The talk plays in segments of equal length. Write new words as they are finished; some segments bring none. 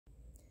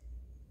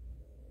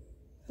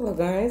Hello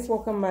guys,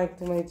 welcome back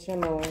to my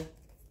channel.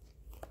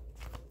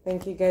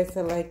 Thank you guys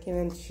for liking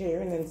and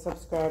sharing and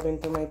subscribing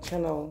to my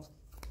channel.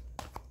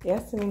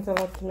 Yes, it means a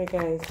lot to me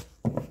guys.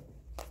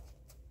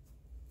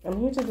 I'm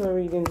here to do a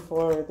reading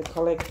for the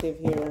collective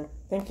here.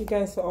 Thank you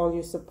guys for all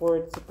your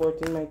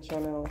supporting my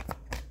channel.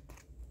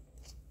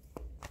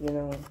 You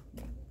know,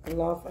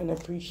 love and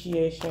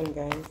appreciation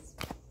guys.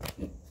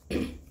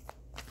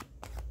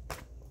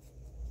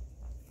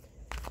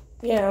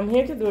 Yeah, I'm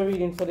here to do a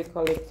reading for the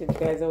collective,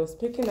 guys. I was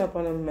picking up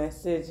on a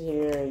message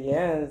here.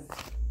 Yes.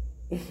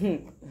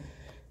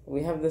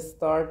 We have the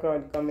star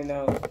card coming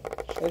out.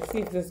 Let's see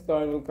if this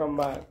card will come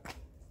back.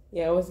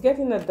 Yeah, I was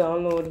getting a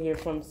download here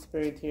from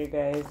Spirit here,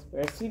 guys.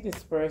 Where I see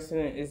this person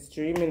is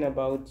dreaming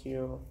about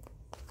you.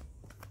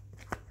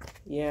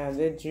 Yeah,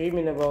 they're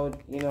dreaming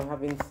about,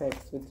 having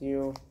sex with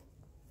you.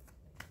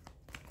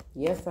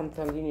 Yes, I'm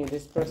telling you,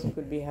 this person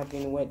could be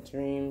having wet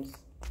dreams.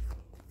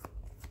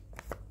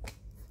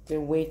 They're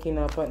waking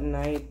up at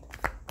night.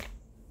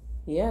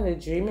 Yeah, they're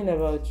dreaming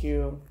about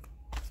you.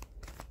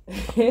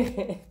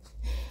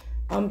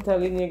 I'm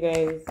telling you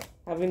guys,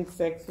 having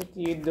sex with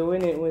you,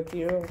 doing it with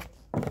you.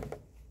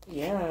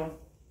 Yeah.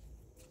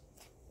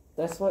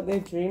 That's what they're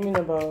dreaming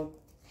about.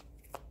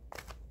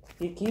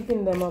 You're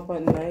keeping them up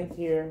at night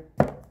here.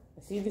 I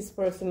see this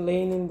person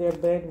laying in their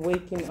bed,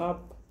 waking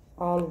up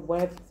all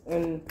wet.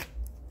 And,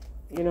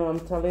 I'm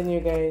telling you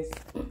guys.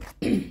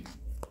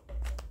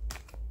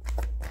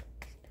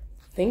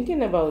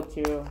 Thinking about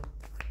you.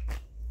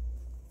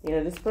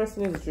 This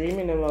person is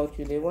dreaming about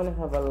you. They want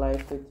to have a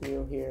life with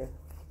you here.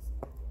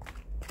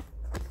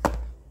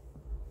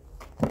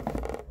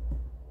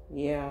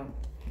 Yeah,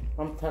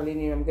 I'm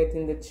telling you, I'm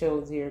getting the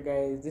chills here,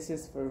 guys. This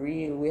is for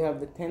real. We have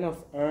the 10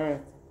 of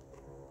Earth.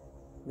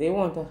 They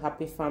want a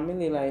happy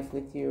family life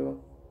with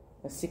you.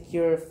 A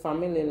secure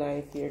family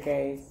life here,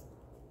 guys.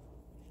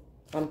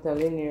 I'm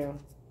telling you.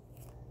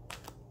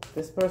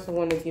 This person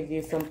want to give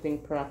you something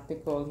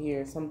practical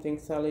here, something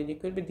solid. You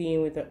could be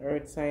dealing with the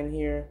earth sign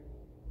here.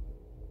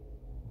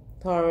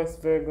 Taurus,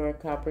 Virgo, or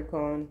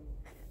Capricorn.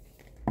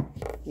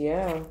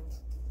 Yeah.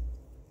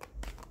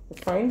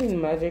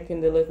 Finding magic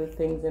in the little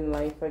things in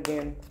life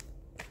again.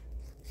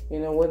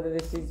 Whether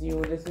this is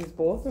you, this is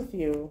both of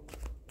you.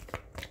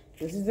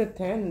 This is a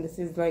 10. This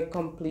is like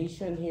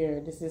completion here.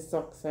 This is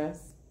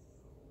success.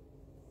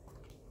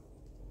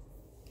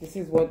 This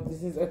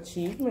is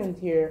achievement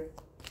here.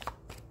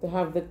 To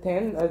have the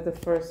 10 as the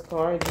first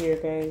card here,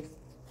 guys.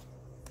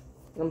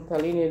 I'm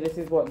telling you, this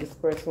is what this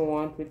person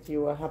wants with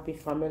you. A happy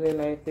family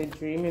life. They're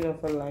dreaming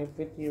of a life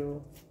with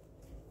you.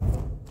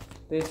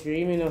 They're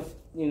dreaming of,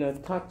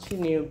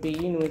 touching you,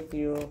 being with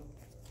you.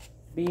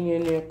 Being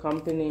in your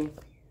company,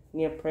 in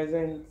your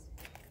presence.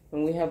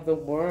 And we have the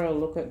world.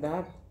 Look at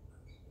that.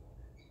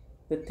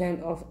 The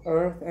 10 of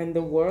Earth and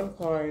the World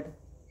card.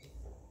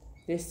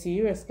 They're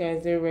serious,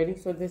 guys. They're ready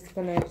for this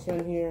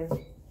connection here.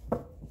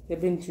 They've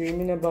been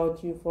dreaming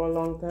about you for a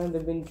long time.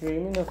 They've been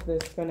dreaming of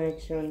this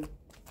connection.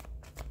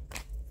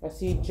 I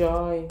see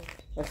joy.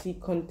 I see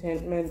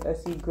contentment. I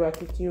see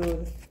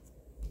gratitude.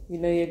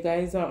 You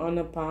guys are on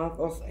a path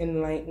of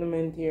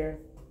enlightenment here.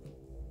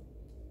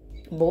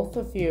 Both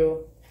of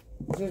you.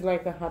 This is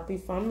like a happy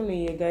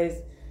family. You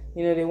guys,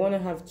 they want to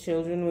have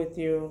children with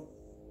you.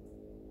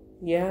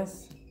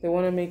 Yes, they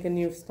want to make a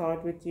new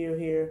start with you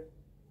here.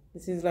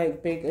 This is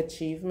like big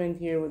achievement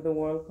here with the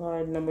World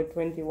card, number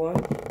 21.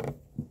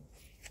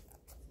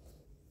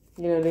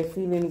 They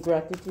feel in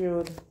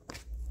gratitude.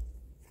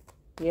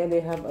 Yeah,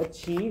 they have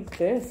achieved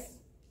this.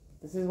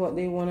 This is what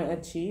they want to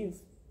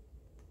achieve.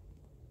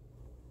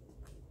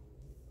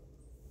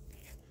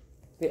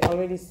 They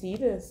already see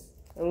this.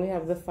 And we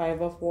have the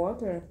 5 of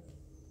Water.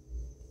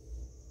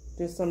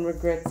 There's some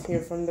regrets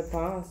here from the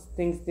past.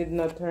 Things did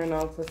not turn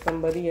out for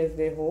somebody as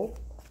they hoped.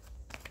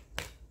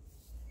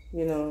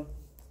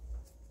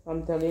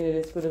 I'm telling you,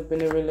 this could have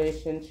been a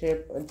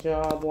relationship, a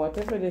job,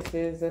 whatever this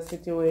is, a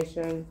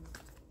situation.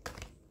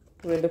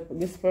 Where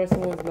this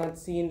person was not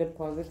seeing the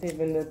positive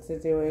in that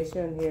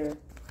situation here.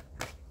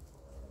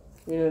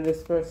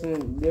 This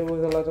person, there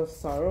was a lot of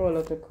sorrow, a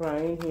lot of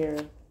crying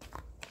here.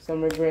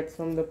 Some regrets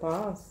from the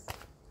past.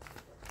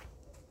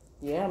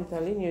 Yeah, I'm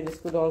telling you, this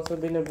could also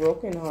have been a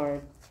broken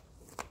heart.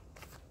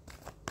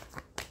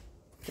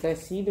 But I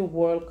see the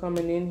world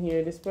coming in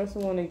here. This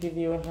person want to give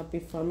you a happy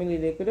family.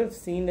 They could have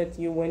seen that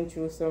you went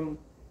through some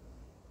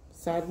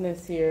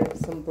sadness here,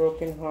 some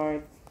broken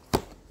heart.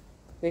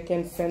 They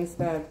can sense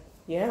that.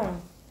 Yeah,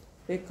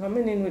 they're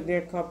coming in with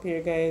their cup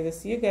here, guys. I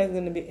see you guys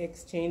going to be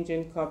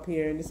exchanging cup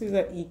here. This is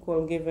an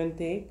equal give and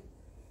take.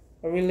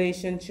 A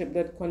relationship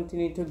that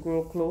continue to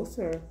grow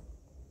closer.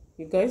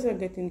 You guys are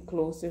getting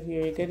closer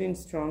here. You're getting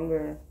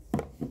stronger.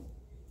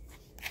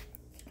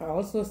 I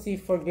also see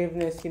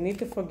forgiveness. You need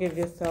to forgive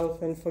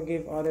yourself and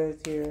forgive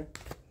others here.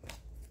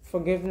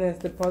 Forgiveness,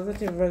 the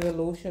positive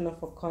resolution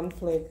of a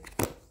conflict.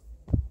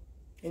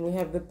 And we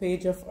have the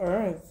Page of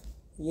Earth.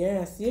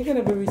 Yes, you're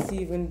going to be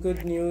receiving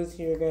good news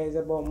here, guys,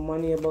 about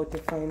money, about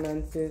your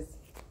finances.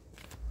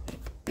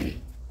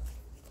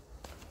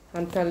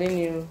 I'm telling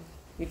you,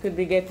 you could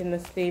be getting a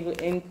stable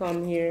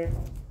income here.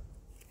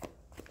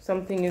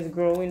 Something is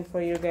growing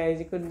for you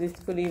guys. This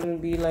could even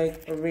be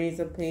like a raise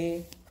of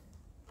pay.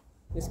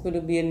 This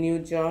could be a new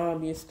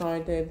job you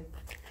started.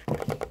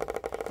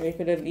 You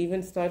could have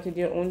even started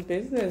your own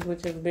business,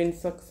 which has been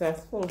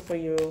successful for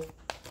you.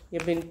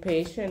 You've been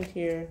patient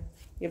here.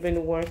 You've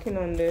been working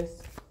on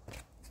this.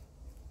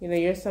 You know,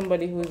 you're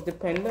somebody who's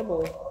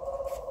dependable.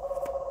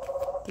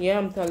 Yeah,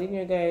 I'm telling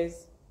you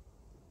guys.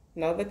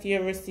 Now that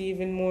you're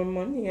receiving more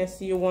money, I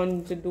see you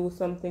wanting to do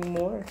something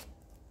more.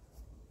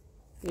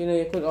 You know,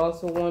 you could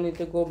also want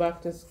to go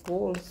back to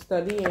school,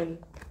 studying.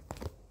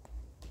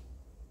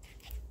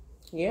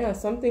 Yeah,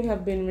 something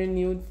have been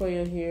renewed for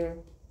you here.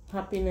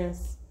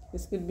 Happiness.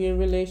 This could be a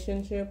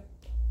relationship.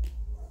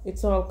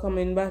 It's all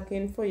coming back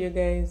in for you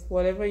guys.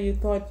 Whatever you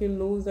thought you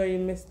lose or you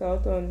missed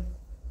out on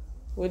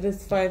with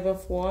this 5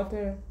 of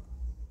water,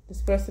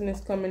 this person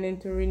is coming in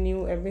to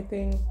renew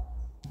everything.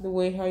 The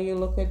way how you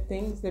look at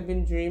things. They've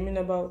been dreaming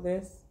about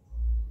this.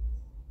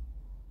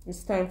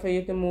 It's time for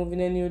you to move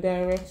in a new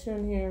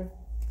direction here.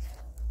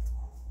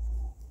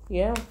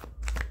 Yeah.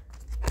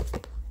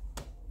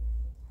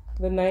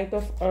 The Knight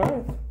of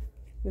Earth.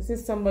 This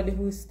is somebody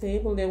who's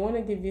stable. They want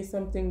to give you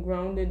something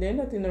grounded. They're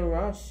not in a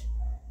rush.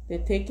 They're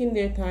taking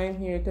their time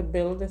here to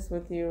build this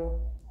with you.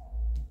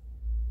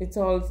 It's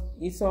all,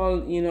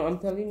 you know, I'm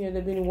telling you,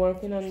 they've been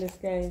working on this,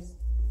 guys.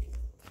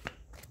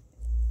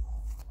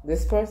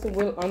 This person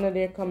will honor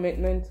their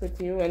commitments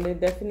with you, and they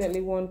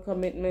definitely want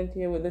commitment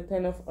here with the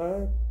 10 of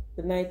Earth,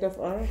 the Knight of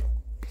Earth.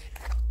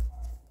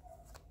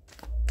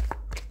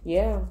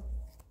 Yeah.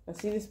 I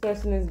see this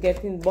person is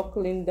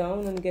buckling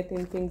down and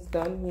getting things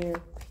done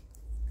here.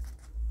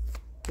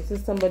 This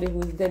is somebody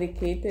who's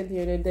dedicated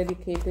here. They're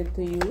dedicated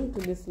to you,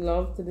 to this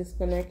love, to this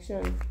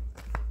connection.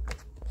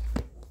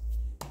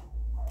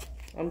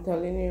 I'm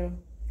telling you.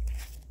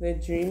 They're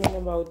dreaming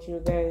about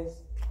you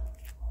guys.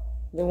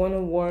 They want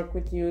to work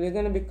with you. They're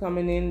going to be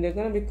coming in. They're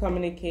going to be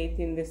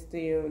communicating this to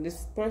you.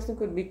 This person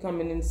could be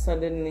coming in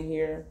suddenly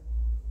here.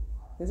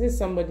 This is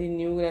somebody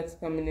new that's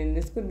coming in.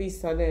 This could be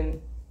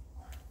sudden.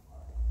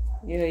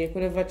 You know, you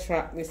could have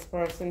attracted this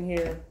person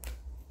here.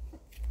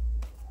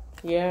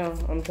 Yeah,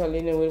 I'm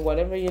telling you, with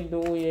whatever you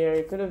do here,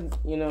 you could have,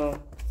 you know,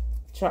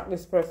 attract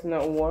this person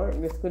at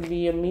work. This could be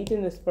you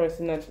meeting this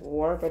person at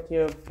work, at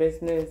your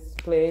business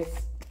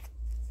place.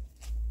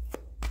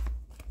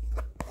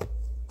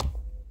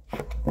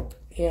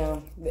 Yeah,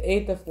 the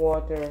 8 of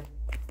water.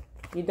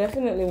 You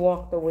definitely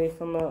walked away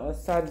from a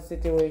sad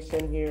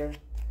situation here.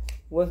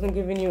 Wasn't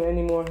giving you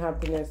any more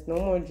happiness, no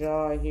more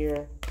joy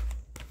here.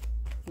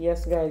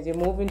 Yes, guys, you're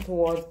moving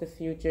towards the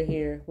future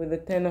here with the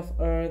 10 of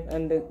Earth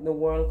and the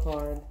World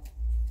card.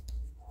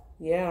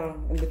 Yeah,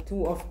 and the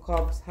 2 of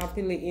Cups,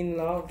 happily in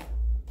love.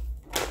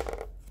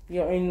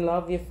 You're in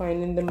love, you're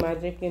finding the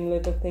magic in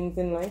little things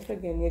in life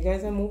again. You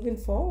guys are moving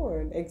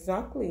forward,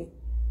 exactly.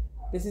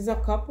 This is a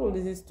couple,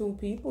 this is 2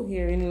 people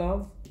here in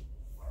love.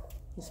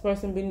 This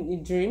person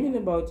been dreaming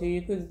about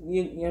you.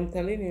 I'm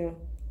telling you.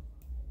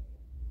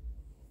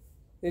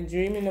 They're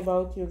dreaming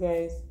about you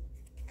guys.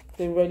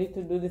 They're ready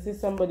to do. This is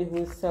somebody who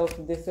is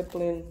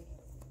self-disciplined.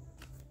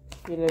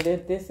 You know, they're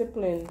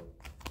disciplined.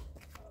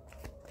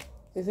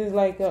 This is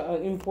like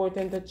an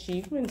important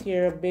achievement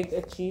here, a big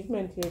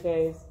achievement here,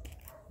 guys.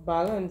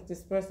 Balance.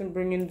 This person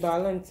bringing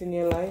balance in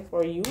your life,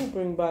 or you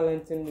bring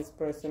balance in this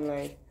person's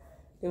life.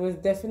 There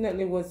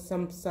definitely was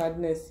some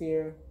sadness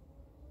here.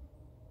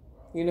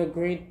 You know,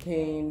 great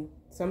pain.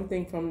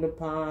 Something from the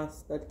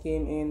past that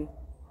came in.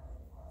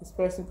 This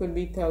person could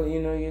be telling,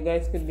 you know, you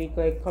guys could be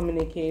like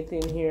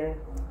communicating here.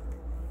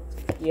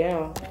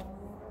 Yeah.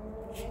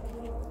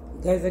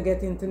 You guys are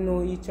getting to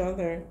know each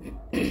other.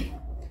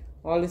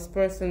 All this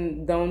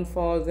person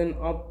downfalls and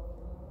up,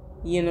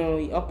 you know,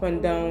 up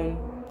and down.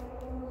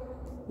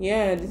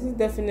 Yeah, this is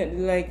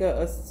definitely like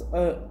a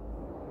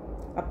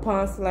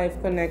past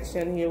life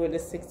connection here with the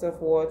 6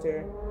 of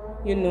water.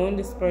 You've known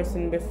this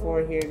person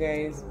before here,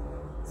 guys.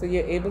 So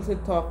you're able to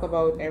talk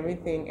about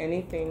everything,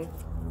 anything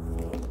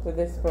with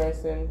this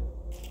person.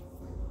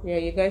 Yeah,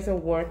 you guys are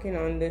working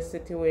on this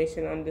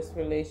situation, on this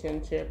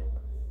relationship.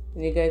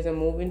 And you guys are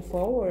moving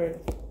forward.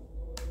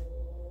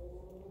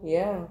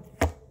 Yeah.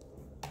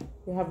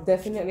 You have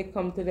definitely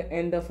come to the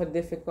end of a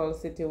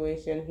difficult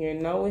situation here.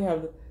 Now we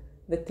have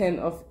the 10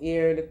 of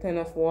air, the 10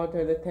 of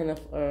water, the 10 of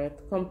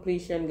earth.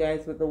 Completion,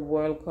 guys, with the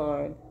World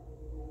card.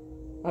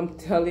 I'm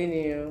telling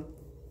you.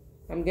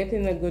 I'm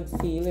getting a good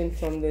feeling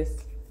from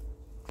this.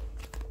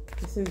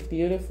 This is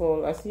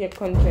beautiful. I see a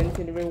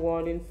contented,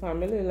 rewarding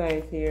family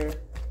life here.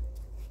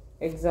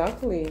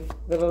 Exactly.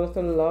 There's a lot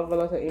of love, a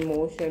lot of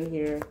emotion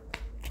here.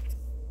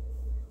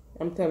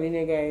 I'm telling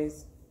you,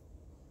 guys.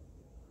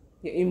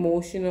 Your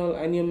emotional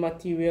and your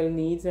material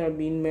needs are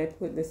being met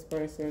with this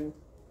person.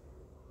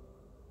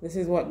 This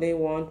is what they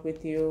want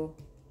with you.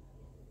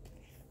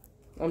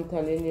 I'm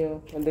telling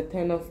you. And the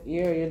 10 of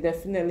air, you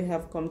definitely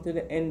have come to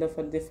the end of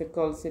a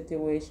difficult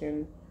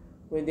situation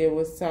where there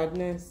was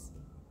sadness,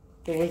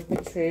 there was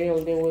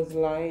betrayal, there was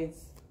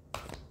lies.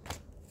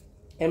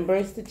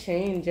 Embrace the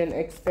change and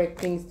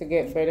expect things to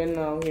get better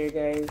now here,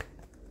 guys.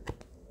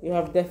 You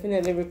have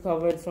definitely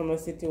recovered from a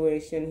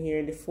situation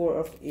here. The Four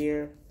of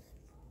Air.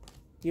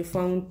 You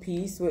found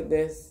peace with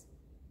this.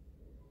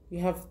 You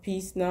have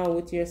peace now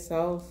with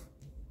yourself.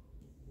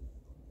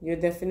 You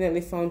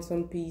definitely found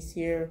some peace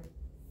here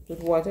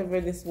with whatever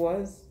this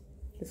was.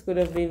 This could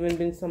have even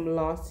been some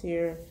loss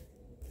here.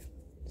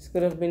 This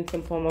could have been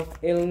some form of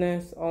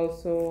illness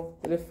also.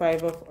 The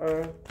Five of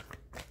Earth.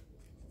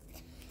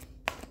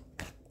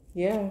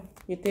 Yeah,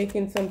 you're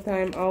taking some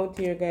time out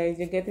here, guys.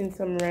 You're getting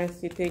some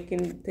rest. You're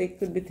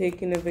could be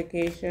taking a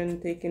vacation,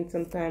 taking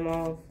some time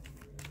off.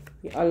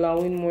 You're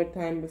allowing more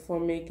time before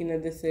making a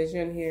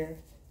decision here.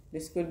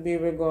 This could be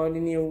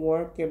regarding your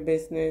work, your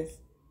business.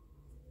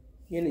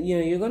 You know,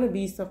 you're going to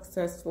be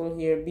successful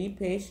here. Be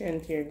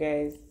patient here,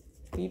 guys.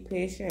 Be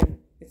patient.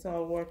 It's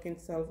all working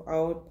itself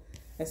out.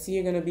 I see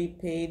you're going to be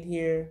paid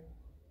here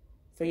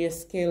for your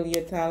skill,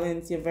 your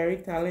talents. You're very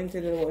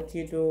talented at what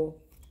you do.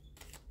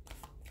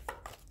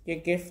 You're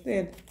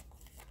gifted.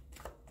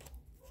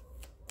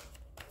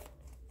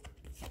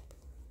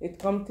 It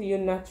comes to you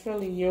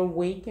naturally. You're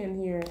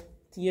awakened here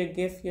to your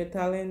gift, your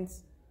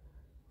talents.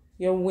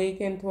 You're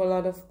awakened to a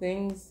lot of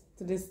things,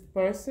 to this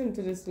person,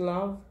 to this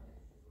love.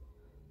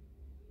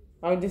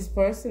 Or this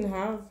person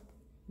have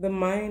the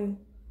mind.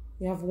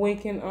 You have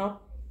waken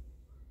up.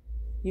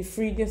 You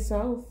freed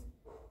yourself.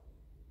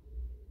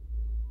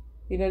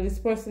 You know, this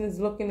person is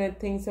looking at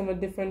things from a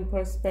different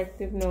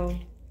perspective now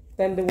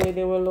than the way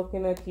they were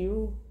looking at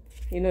you.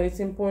 You know, it's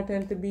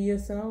important to be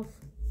yourself.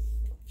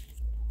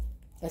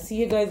 I see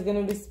you guys going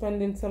to be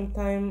spending some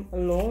time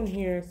alone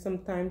here, some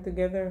time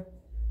together,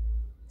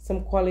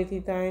 some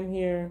quality time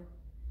here.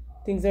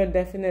 Things are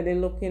definitely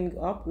looking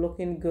up,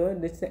 looking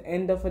good. It's the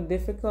end of a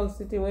difficult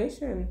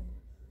situation.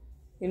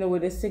 You know,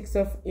 with the Six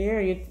of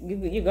Air,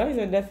 you guys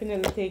are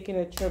definitely taking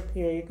a trip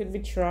here. You could be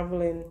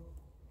traveling.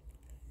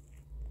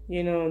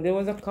 You know, there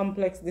was a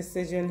complex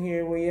decision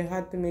here where you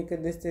had to make a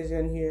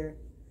decision here.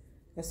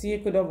 I see you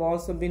could have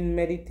also been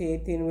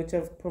meditating, which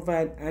have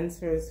provide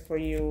answers for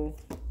you.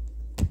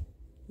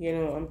 You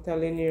know, I'm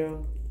telling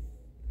you,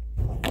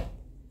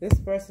 this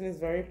person is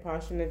very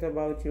passionate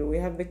about you. We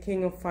have the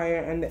King of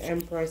Fire and the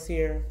Empress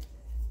here.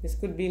 This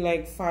could be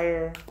like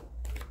fire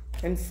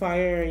and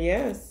fire.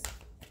 Yes,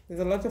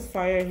 there's a lot of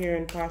fire here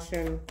and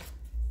passion.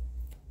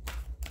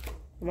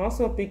 I'm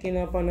also picking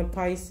up on the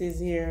Pisces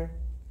here.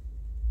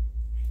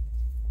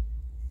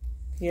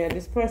 Yeah,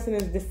 this person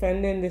is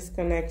defending this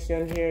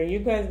connection here. You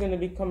guys are going to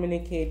be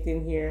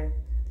communicating here,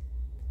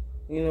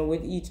 you know,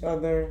 with each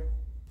other,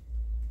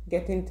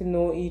 getting to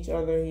know each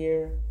other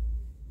here.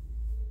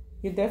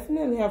 You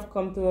definitely have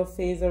come to a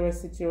phase or a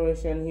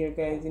situation here,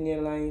 guys, in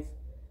your life.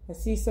 I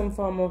see some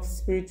form of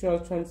spiritual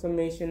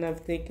transformation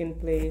have taken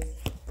place.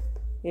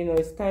 You know,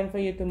 it's time for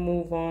you to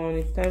move on.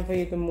 It's time for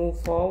you to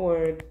move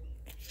forward.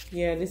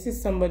 Yeah, this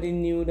is somebody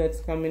new that's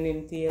coming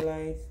into your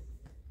life.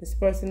 This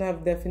person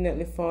have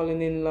definitely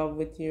fallen in love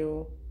with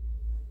you.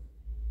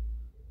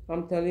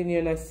 I'm telling you,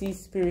 and I see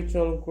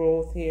spiritual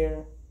growth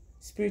here.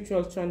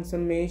 Spiritual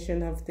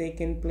transformation have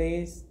taken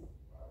place.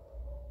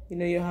 You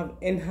know, you have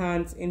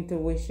enhanced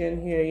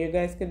intuition here. You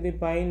guys could be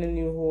buying a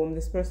new home.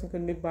 This person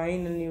could be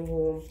buying a new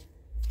home.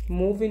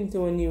 Moving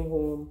to a new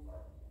home.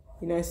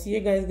 You know, I see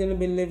you guys going to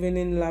be living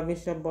in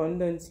lavish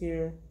abundance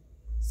here.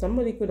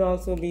 Somebody could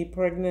also be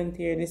pregnant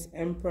here, this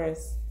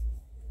Empress.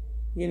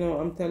 You know,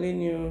 I'm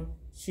telling you,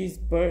 she's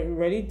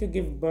ready to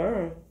give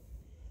birth.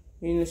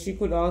 You know, she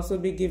could also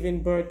be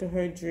giving birth to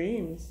her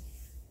dreams.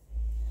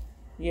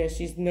 Yeah,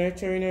 she's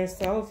nurturing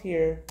herself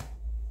here.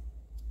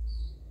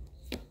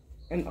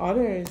 And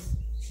others,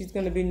 she's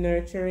going to be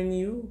nurturing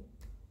you.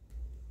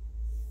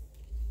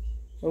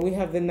 And we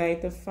have the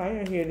Knight of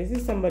Fire here. This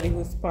is somebody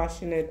who's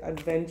passionate,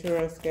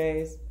 adventurous,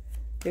 guys.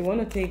 They want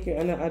to take you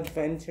on an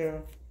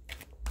adventure.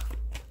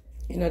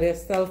 You know, they're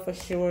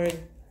self-assured.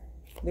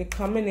 They're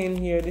coming in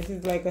here. This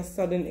is like a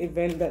sudden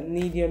event that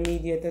needs your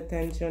immediate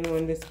attention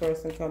when this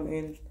person come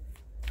in.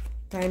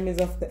 Time is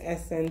of the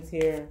essence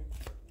here.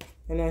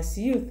 And I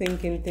see you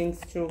thinking things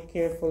through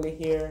carefully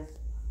here.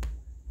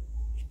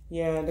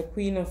 Yeah, the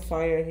Queen of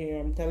Fire here.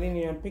 I'm telling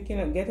you,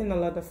 I'm getting a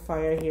lot of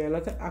fire here. A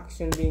lot of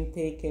action being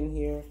taken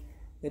here.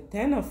 The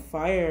Ten of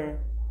Fire.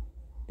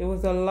 There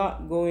was a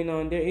lot going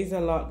on. There is a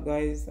lot,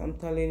 guys. I'm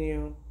telling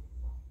you.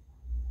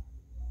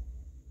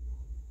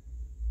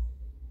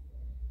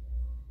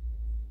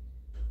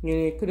 You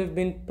know, you could have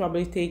been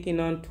probably taking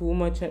on too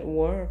much at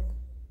work.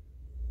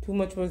 Too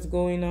much was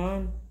going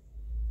on.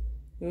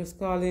 It was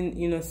causing,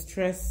 you know,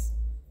 stress,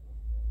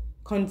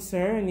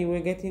 concern. You were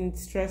getting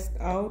stressed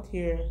out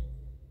here.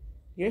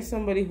 You're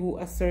somebody who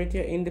asserts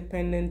your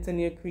independence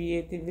and your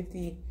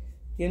creativity.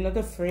 You're not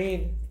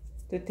afraid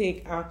to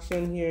take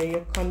action here.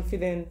 You're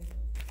confident.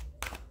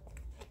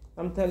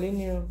 I'm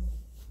telling you.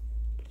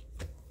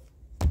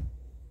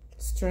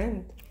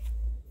 Strength.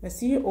 I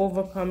see you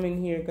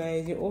overcoming here,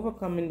 guys. You're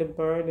overcoming the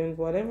burdens.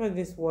 Whatever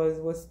this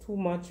was too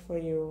much for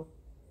you.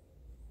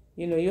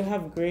 You know, you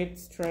have great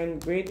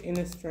strength, great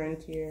inner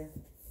strength here.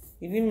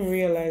 You didn't even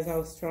realize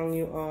how strong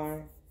you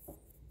are.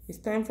 It's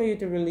time for you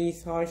to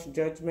release harsh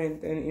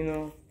judgment and, you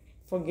know,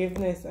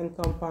 forgiveness and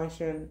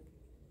compassion.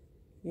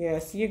 Yeah,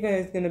 so you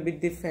guys gonna be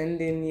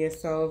defending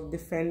yourself,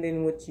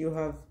 defending what you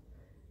have,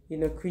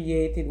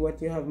 created, what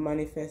you have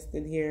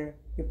manifested here.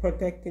 You're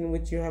protecting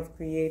what you have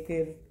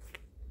created.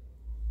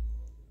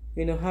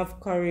 Have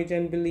courage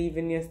and believe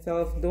in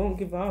yourself. Don't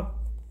give up.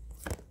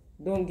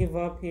 Don't give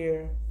up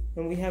here.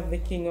 And we have the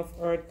King of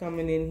Earth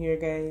coming in here,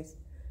 guys.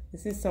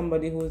 This is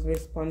somebody who's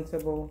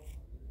responsible,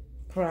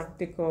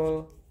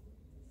 practical,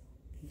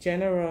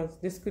 generous.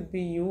 This could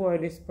be you or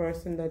this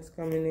person that's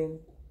coming in.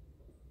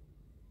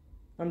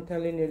 I'm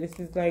telling you, this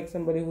is like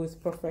somebody who's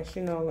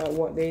professional at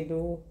what they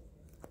do.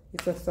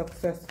 It's a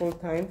successful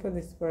time for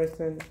this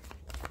person.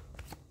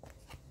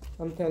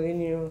 I'm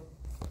telling you.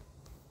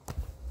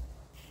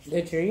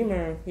 The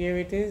dreamer, here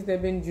it is.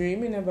 They've been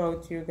dreaming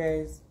about you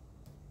guys.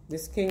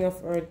 This King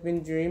of Earth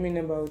been dreaming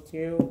about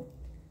you.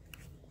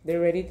 They're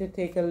ready to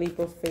take a leap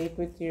of faith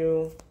with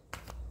you.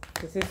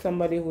 This is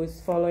somebody who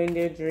is following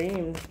their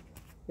dreams.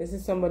 This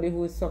is somebody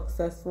who is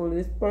successful.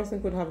 This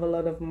person could have a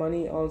lot of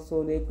money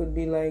also. They could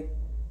be like,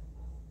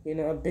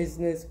 a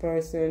business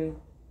person,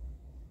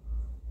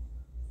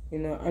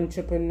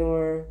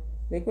 entrepreneur.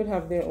 They could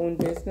have their own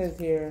business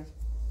here.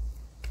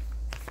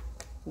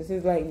 This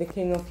is like the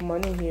king of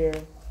money here.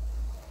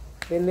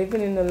 They're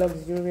living in a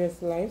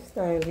luxurious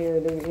lifestyle here.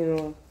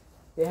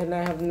 They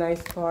have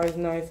nice cars,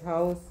 nice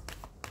house.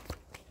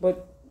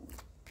 But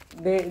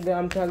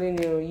I'm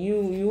telling you,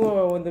 you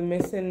are the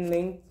missing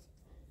link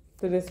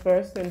to this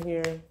person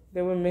here.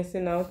 They were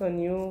missing out on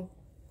you.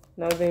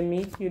 Now they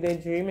meet you, they're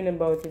dreaming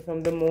about you.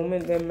 From the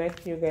moment they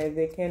met you guys,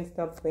 they can't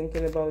stop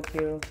thinking about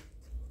you.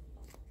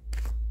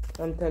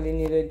 I'm telling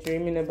you, they're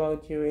dreaming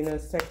about you in a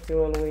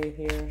sexual way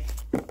here.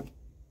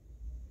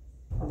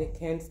 They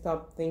can't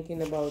stop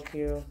thinking about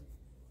you.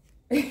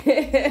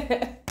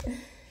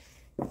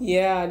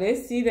 Yeah, they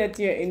see that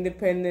you're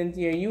independent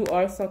here. You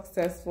are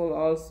successful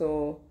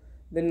also.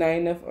 The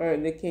Nine of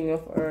Earth, the King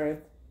of Earth.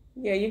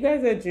 Yeah, you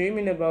guys are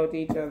dreaming about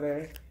each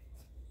other.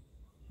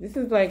 This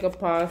is like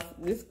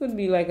this could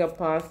be like a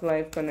past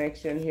life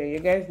connection here. You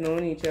guys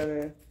known each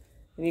other.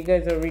 And you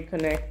guys are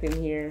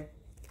reconnecting here.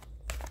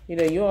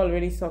 You're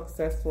already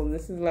successful.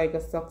 This is like a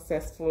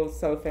successful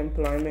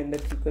self-employment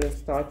that you could have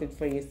started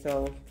for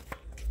yourself.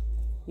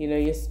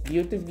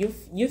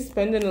 You're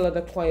spending a lot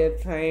of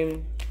quiet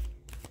time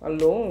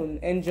alone,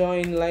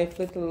 enjoying life,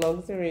 little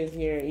luxuries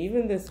here.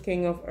 Even this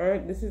King of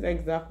Earth, this is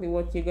exactly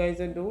what you guys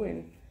are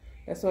doing.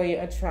 That's why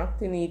you're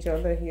attracting each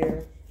other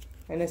here.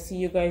 And I see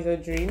you guys are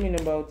dreaming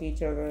about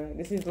each other.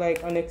 This is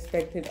like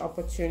unexpected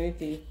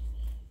opportunity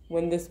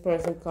when this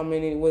person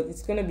coming in. Well,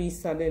 it's gonna be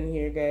sudden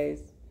here,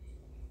 guys.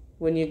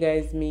 When you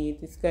guys meet,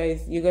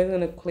 you guys are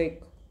gonna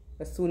click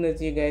as soon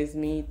as you guys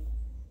meet.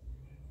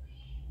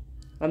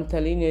 I'm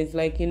telling you, it's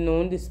like you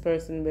known this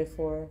person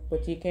before,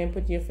 but you can't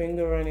put your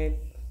finger on it.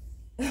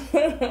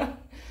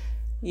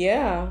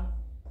 Yeah.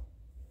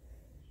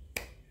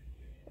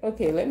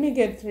 Okay, let me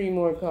get 3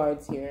 more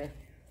cards here.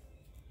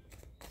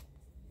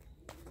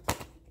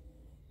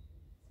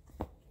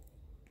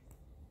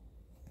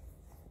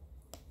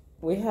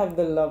 We have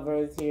the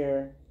Lovers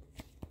here.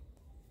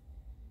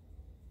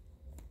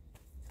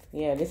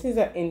 Yeah, this is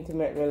an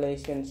intimate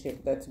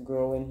relationship that's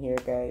growing here,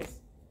 guys.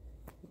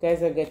 You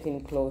guys are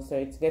getting closer.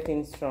 It's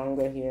getting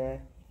stronger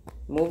here.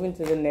 Moving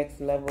to the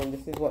next level.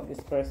 This is what this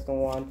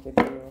person wants with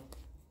you.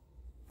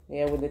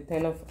 Yeah, with the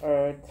Ten of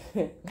Earth.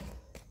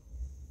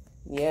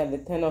 Yeah, the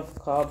Ten of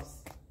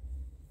Cups.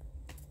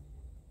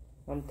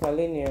 I'm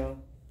telling you.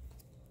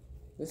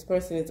 This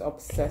person is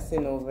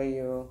obsessing over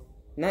you.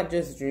 Not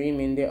just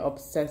dreaming, they're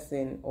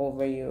obsessing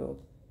over you.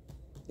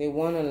 They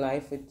want a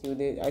life with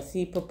you. I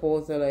see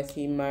proposal, I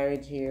see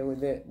marriage here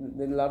with the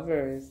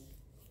Lovers.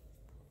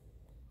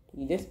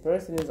 This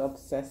person is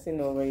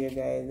obsessing over you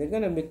guys. They're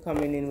going to be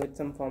coming in with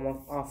some form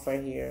of offer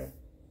here.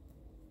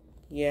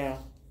 Yeah,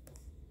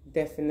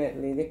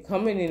 definitely. They're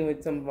coming in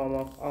with some form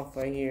of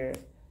offer here.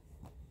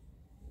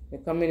 They're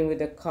coming in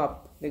with a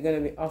cup. They're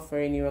going to be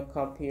offering you a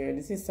cup here.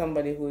 This is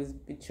somebody who's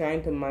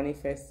trying to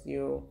manifest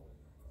you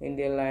in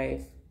their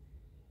life.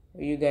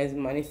 You guys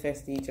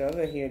manifest each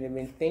other here. They've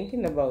been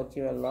thinking about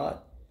you a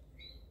lot.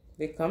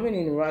 They're coming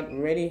in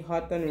ready,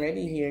 hot and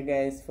ready here,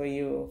 guys, for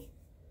you.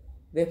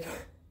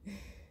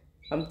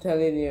 I'm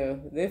telling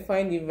you, they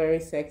find you very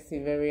sexy,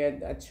 very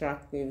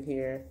attractive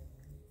here.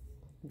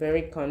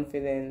 Very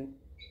confident.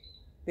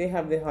 They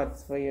have the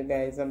hots for you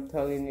guys, I'm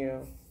telling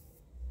you.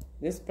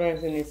 This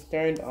person is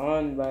turned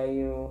on by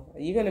you.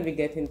 You're going to be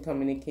getting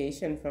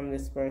communication from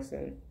this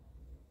person.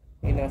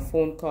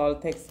 Phone call,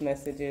 text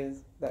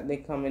messages that they're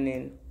coming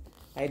in.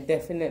 I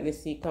definitely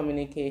see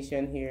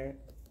communication here.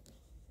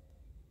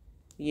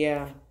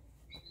 Yeah.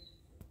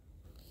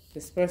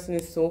 This person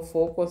is so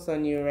focused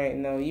on you right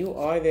now. You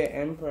are the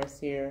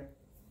Empress here.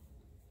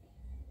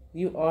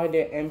 You are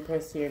the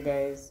Empress here,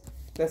 guys.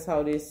 That's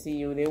how they see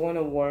you. They want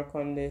to work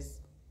on this.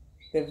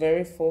 They're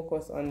very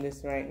focused on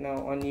this right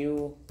now, on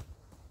you.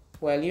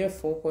 Well, you're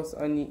focused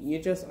on,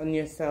 you're just on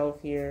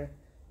yourself here.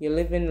 You're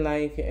living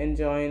life, you're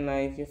enjoying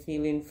life, you're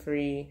feeling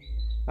free,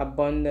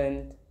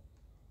 abundant.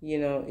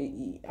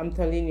 I'm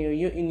telling you,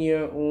 you're in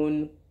your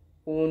own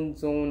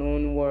zone,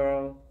 own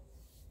world.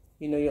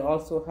 You know, you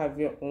also have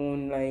your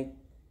own, like,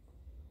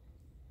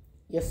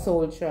 your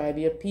soul tribe,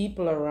 your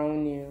people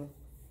around you.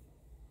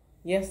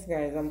 Yes,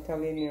 guys, I'm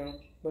telling you.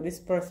 But this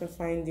person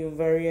finds you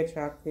very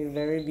attractive,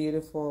 very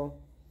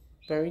beautiful,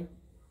 very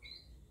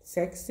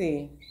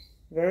sexy,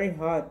 very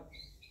hot.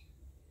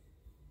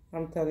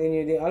 I'm telling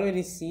you, they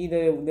already see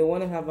that they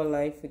want to have a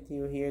life with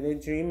you here. They're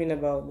dreaming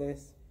about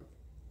this.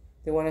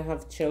 They want to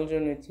have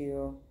children with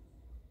you.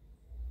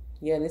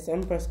 Yeah, this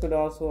Empress could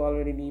also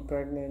already be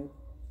pregnant.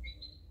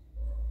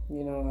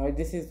 You know,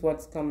 this is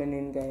what's coming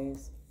in,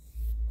 guys.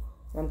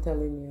 I'm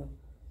telling you.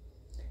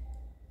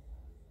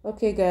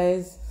 Okay,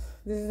 guys.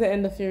 This is the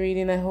end of your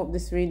reading. I hope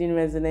this reading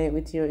resonated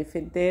with you. If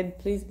it did,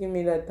 please give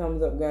me that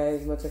thumbs up,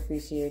 guys. Much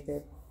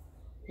appreciated.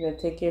 You know,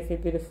 take care of your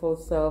beautiful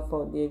self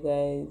out there,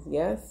 guys.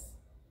 Yes?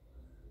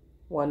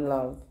 One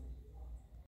love.